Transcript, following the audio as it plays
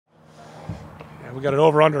Yeah, we got an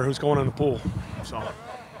over-under who's going in the pool. So.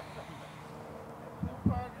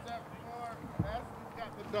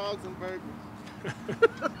 Dogs and burgers.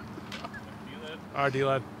 All right,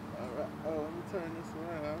 D-Lad. All right. Oh, let me turn this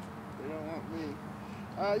around. They don't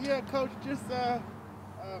want me. Yeah, Coach, just,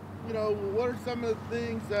 you know, what are some of the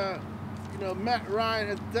things, you know, Matt Ryan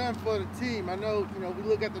has done for the team? I know, you know, we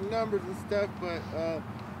look at the numbers and stuff, but,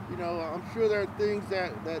 you know, I'm sure there are things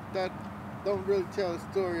that don't really tell the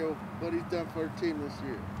story of what he's done for the team this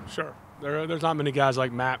year. Sure. There's not many guys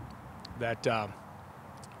like Matt that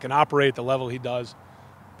can operate at the level he does.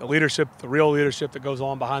 The leadership, the real leadership that goes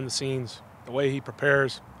on behind the scenes, the way he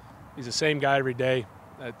prepares. He's the same guy every day.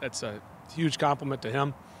 That's a huge compliment to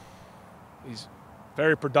him. He's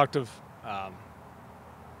very productive.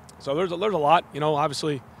 So there's a lot. You know,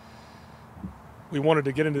 obviously, we wanted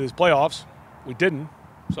to get into these playoffs. We didn't.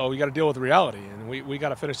 So we got to deal with the reality, and we got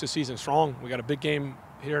to finish this season strong. We got a big game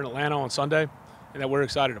here in Atlanta on Sunday, and that we're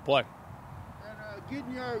excited to play.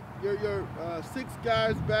 Getting your 6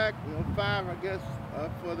 guys back, you know, 5, I guess,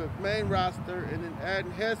 for the main roster, and then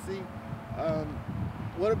adding Hesse,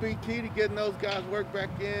 what'll be key to getting those guys work back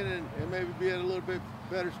in and maybe be at a little bit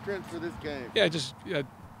better strength for this game? Yeah, just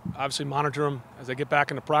obviously monitor them as they get back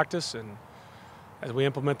into practice and as we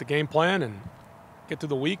implement the game plan and get through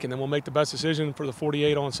the week, and then we'll make the best decision for the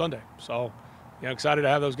 48 on Sunday. So, you know, excited to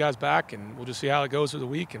have those guys back, and we'll just see how it goes through the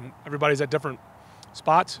week. And everybody's at different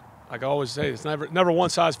spots. Like I always say, it's never one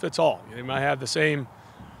size fits all. They might have the same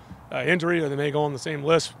injury, or they may go on the same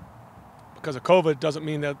list. Because of COVID doesn't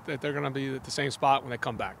mean that they're going to be at the same spot when they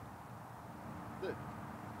come back.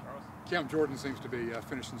 Cam Jordan seems to be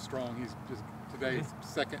finishing strong. He's just today's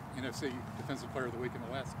second NFC Defensive Player of the Week in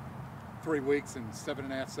the last 3 weeks and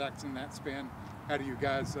 7.5 sacks in that span. How do you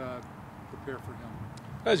guys prepare for him?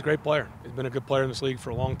 He's a great player. He's been a good player in this league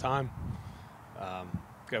for a long time.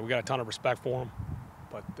 We got a ton of respect for him.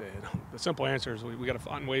 But the simple answer is we got to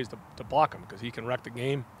find ways to block him because he can wreck the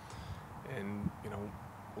game. And, you know,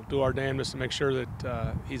 we'll do our damnedest to make sure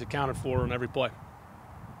that he's accounted for in every play. I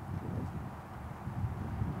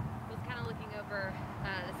was kind of looking over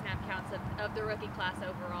the snap counts of the rookie class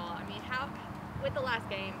overall. I mean, with the last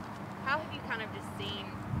game, how have you kind of just seen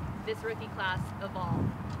this rookie class evolve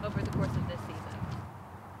over the course of this season?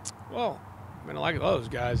 Well, I mean, I like those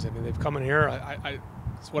guys. I mean, they've come in here.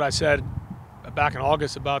 It's what I said back in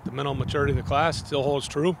August about the mental maturity of the class. Still holds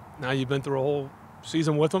true. Now you've been through a whole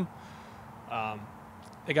season with them.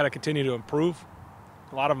 They got to continue to improve.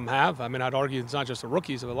 A lot of them have. I mean, I'd argue it's not just the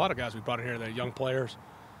rookies. There's a lot of guys we brought in here that are young players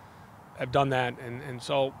have done that. And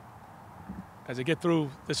so as they get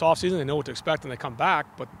through this offseason, they know what to expect and they come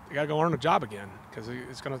back, but they got to go earn a job again because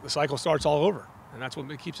the cycle starts all over. And that's what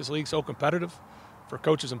keeps this league so competitive for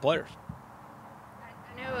coaches and players.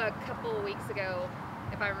 I know a couple of weeks ago,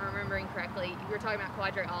 if I'm remembering correctly, you were talking about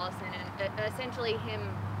Quadre Allison and essentially him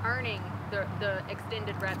earning the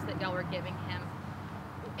extended reps that y'all were giving him.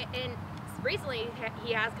 And recently,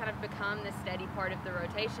 he has kind of become this steady part of the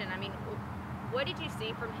rotation. I mean, what did you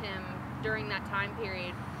see from him during that time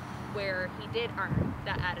period where he did earn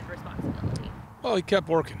that added responsibility? Well, he kept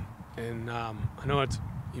working. And I know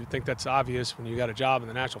you think that's obvious when you got a job in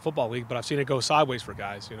the National Football League, but I've seen it go sideways for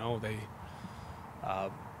guys. You know, they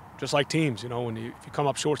just like teams, you know, if you come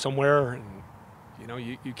up short somewhere and, you know,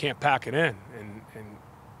 you can't pack it in. And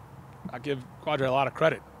I give Quadre a lot of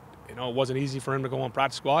credit. You know, it wasn't easy for him to go on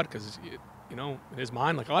practice squad because, you know, in his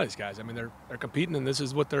mind, like a lot of these guys, I mean, they're competing and this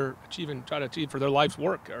is what they're trying to achieve for their life's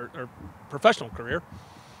work or professional career.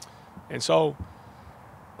 And so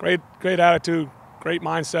great attitude, great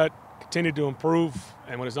mindset, continued to improve.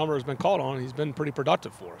 And when his number has been called on, he's been pretty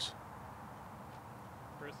productive for us.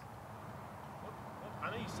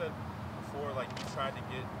 I know you said before, like, you tried to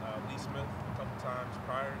get Lee Smith a couple times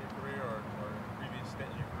prior in your career or previous stint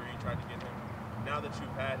in your career, you tried to get him. Now that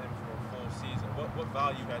you've had him for a full season, what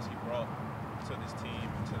value has he brought to this team,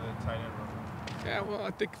 to the tight end room? Yeah, well, I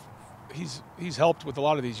think he's helped with a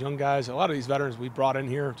lot of these young guys, a lot of these veterans we brought in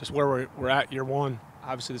here, just where we're at year one.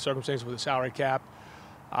 Obviously, the circumstances with the salary cap.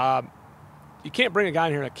 You can't bring a guy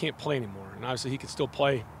in here that can't play anymore, and obviously he can still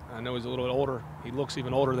play. I know he's a little bit older. He looks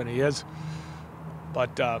even older than he is.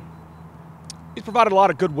 But he's provided a lot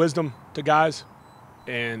of good wisdom to guys,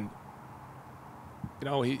 and, you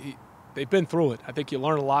know, they've been through it. I think you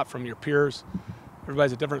learn a lot from your peers.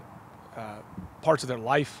 Everybody's at different parts of their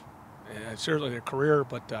life, and certainly their career,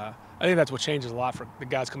 but I think that's what changes a lot for the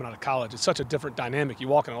guys coming out of college. It's such a different dynamic. You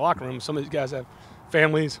walk in the locker room, some of these guys have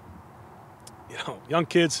families, you know, young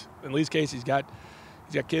kids. In Lee's case, he's got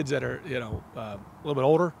kids that are, you know, a little bit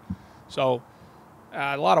older. So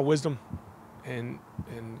a lot of wisdom, and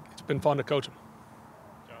it's been fun to coach them.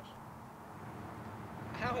 Josh.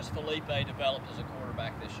 has Felipe developed as a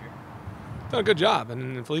quarterback this year? Done a good job,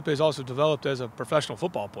 and Felipe's also developed as a professional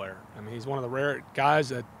football player. I mean, he's one of the rare guys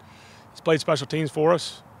that he's played special teams for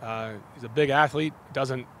us. He's a big athlete.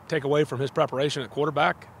 Doesn't take away from his preparation at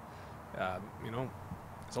quarterback. You know,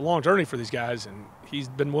 it's a long journey for these guys, and he's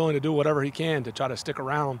been willing to do whatever he can to try to stick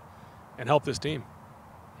around and help this team.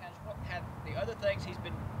 Have the other things he's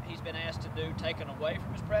been asked to do taken away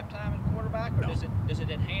from his prep time at quarterback, or No. does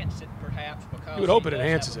it enhance it perhaps because You would hope it does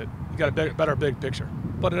enhances have it. You got a better big picture,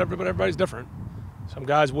 but everybody's different. Some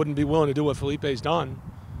guys wouldn't be willing to do what Felipe's done,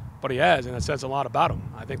 but he has, and it says a lot about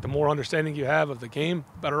him. I think the more understanding you have of the game,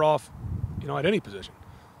 better off, you know, at any position.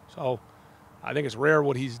 So I think it's rare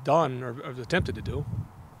what he's done or attempted to do.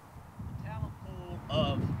 The talent pool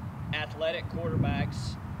of athletic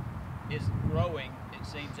quarterbacks is growing, it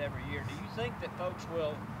seems, every year. Do you think that folks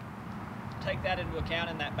will take that into account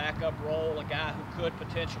in that backup role, a guy who could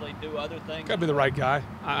potentially do other things? Got to be the right guy.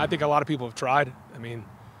 I think a lot of people have tried. I mean,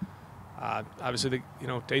 obviously,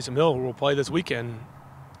 Taysom Hill will play this weekend.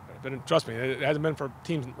 But trust me, it hasn't been for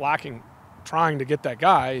teams lacking trying to get that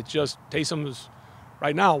guy. It's just Taysom is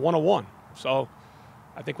right now 101. So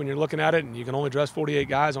I think when you're looking at it and you can only dress 48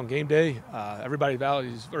 guys on game day, everybody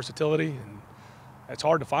values versatility, and it's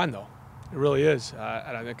hard to find, though. It really is.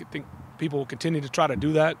 And I think people will continue to try to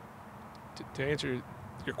do that. To answer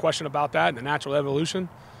your question about that and the natural evolution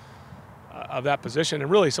of that position, and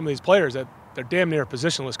really some of these players that they're damn near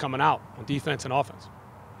positionless coming out on defense and offense.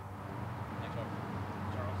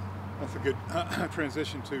 That's a good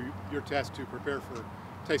transition to your task to prepare for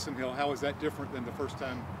Taysom Hill. How is that different than the first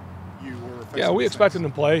time you were facing? Yeah, we the expected Saints?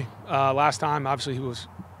 him to play last time. Obviously, he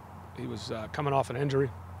was coming off an injury,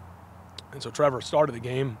 and so Trevor started the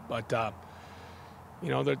game. But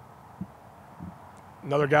another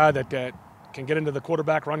guy that can get into the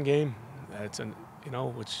quarterback run game.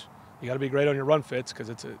 Which you got to be great on your run fits because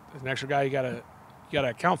it's an extra guy you got to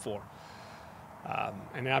account for.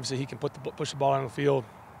 And obviously, he can push the ball down the field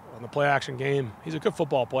on the play action game. He's a good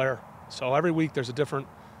football player. So every week there's a different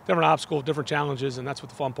obstacle, different challenges, and that's what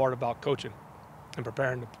the fun part about coaching and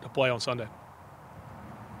preparing to play on Sunday.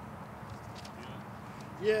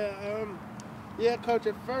 Yeah, Coach,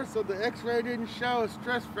 at first, so the X-ray didn't show a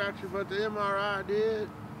stress fracture, but the MRI did.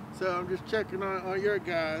 So I'm just checking on your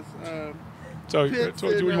guys. So you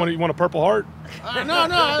want a Purple Heart?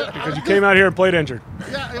 No. Because you came out here and played injured.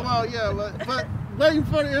 But waiting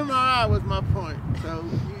for the MRI was my point. So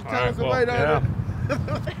you tell us to wait on it.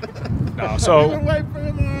 No, so we can wait for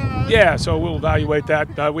MRI. Yeah, so we'll evaluate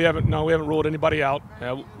that. We haven't ruled anybody out.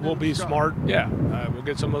 We'll be smart. Yeah, we'll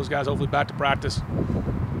get some of those guys hopefully back to practice.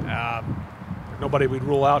 Nobody we'd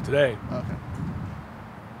rule out today. Okay.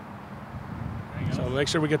 So make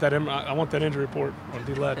sure we get that. I want that injury report on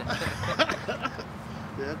D-Led. Yeah,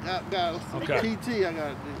 got some Okay. PT I got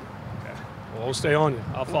to do. Okay. Well, we'll stay on you.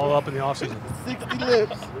 I'll follow up in the offseason. 60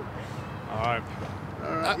 lips. All right.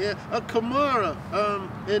 All right, Kamara,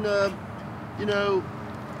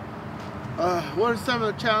 what are some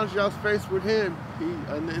of the challenges y'all faced with him?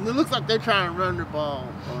 And it looks like they're trying to run the ball.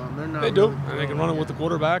 They're not. They do, really and they can run it with the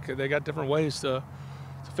quarterback. They got different ways to.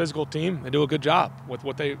 It's a physical team. They do a good job with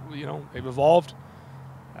what they've evolved.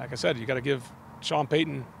 Like I said, you got to give Sean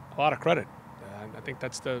Payton a lot of credit. I think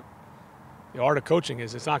that's the art of coaching.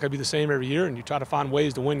 Is it's not going to be the same every year, and you try to find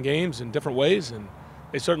ways to win games in different ways, and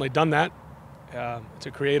they've certainly done that. It's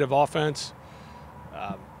a creative offense,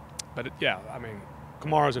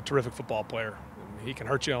 Kamara's a terrific football player. I mean, he can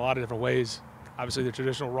hurt you in a lot of different ways. Obviously, the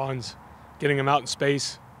traditional runs, getting him out in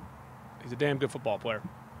space. He's a damn good football player.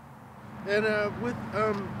 And with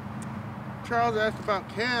Charles asked about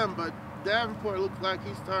Cam, but Davenport looks like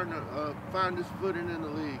he's starting to find his footing in the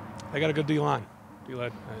league. They got a good D-line.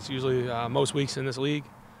 D-Led. It's usually most weeks in this league.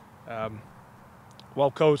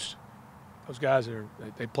 Well coached. Those guys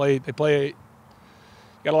they play. You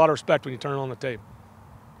got a lot of respect when you turn on the tape.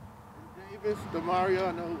 Davis, DeMario,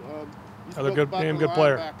 I know. Another damn good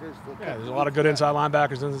player. Yeah, There's a lot of good inside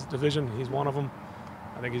linebackers in this division. He's one of them.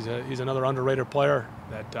 I think he's another underrated player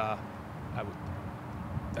that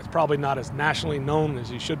that's probably not as nationally known as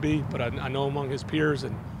he should be, but I know among his peers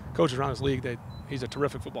and coaches around this league that he's a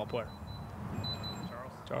terrific football player.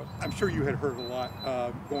 Charles? I'm sure you had heard a lot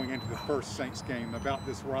going into the first Saints game about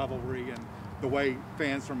this rivalry and the way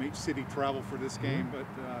fans from each city travel for this game, but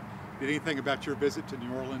did anything about your visit to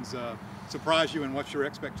New Orleans surprise you, and what's your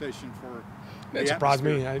expectation for the It surprised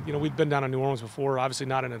me. atmosphere? We'd been down in New Orleans before, obviously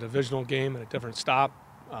not in a divisional game, at a different stop.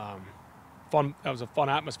 Fun. That was a fun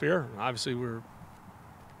atmosphere. Obviously, we're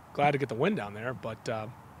glad to get the win down there, but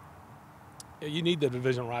you need the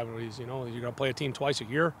divisional rivalries. You're going to play a team twice a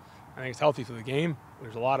year. I think it's healthy for the game.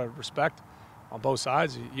 There's a lot of respect. on both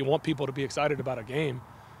sides. You want people to be excited about a game.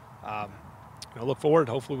 Look forward.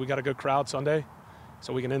 Hopefully we got a good crowd Sunday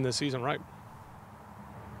so we can end this season right.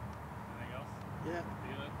 Anything else?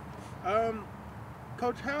 Yeah.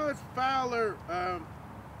 Coach, how has Fowler,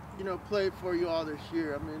 played for you all this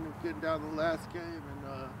year? I mean, getting down to the last game,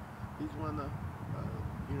 and he's one of the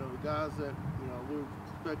guys that we're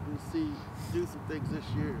expecting to see do some things this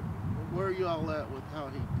year. Where are you all at with how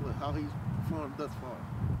he's performed thus far?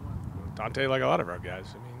 Dante, like a lot of our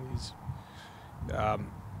guys, I mean, he's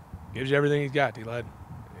gives you everything he's got. He led.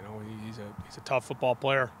 He's a tough football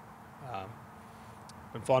player.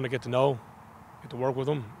 Been fun to get to know, get to work with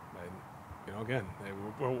him. And, again,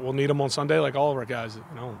 we'll need him on Sunday like all of our guys.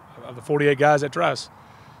 Of the 48 guys that dress,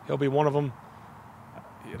 he'll be one of them.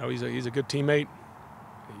 He's a good teammate.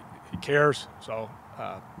 He cares. So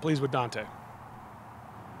pleased with Dante.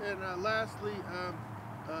 And lastly,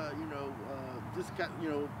 just got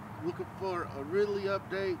looking for a Ridley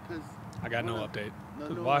update because I got no update. No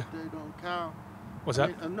Why? update on Cal. What's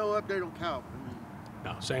that? No update on Cal.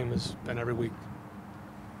 No, same as been every week.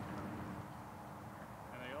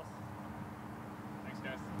 Anything else? Thanks,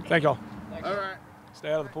 guys. Thank y'all. Thanks. All right.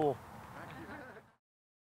 Stay out of the pool.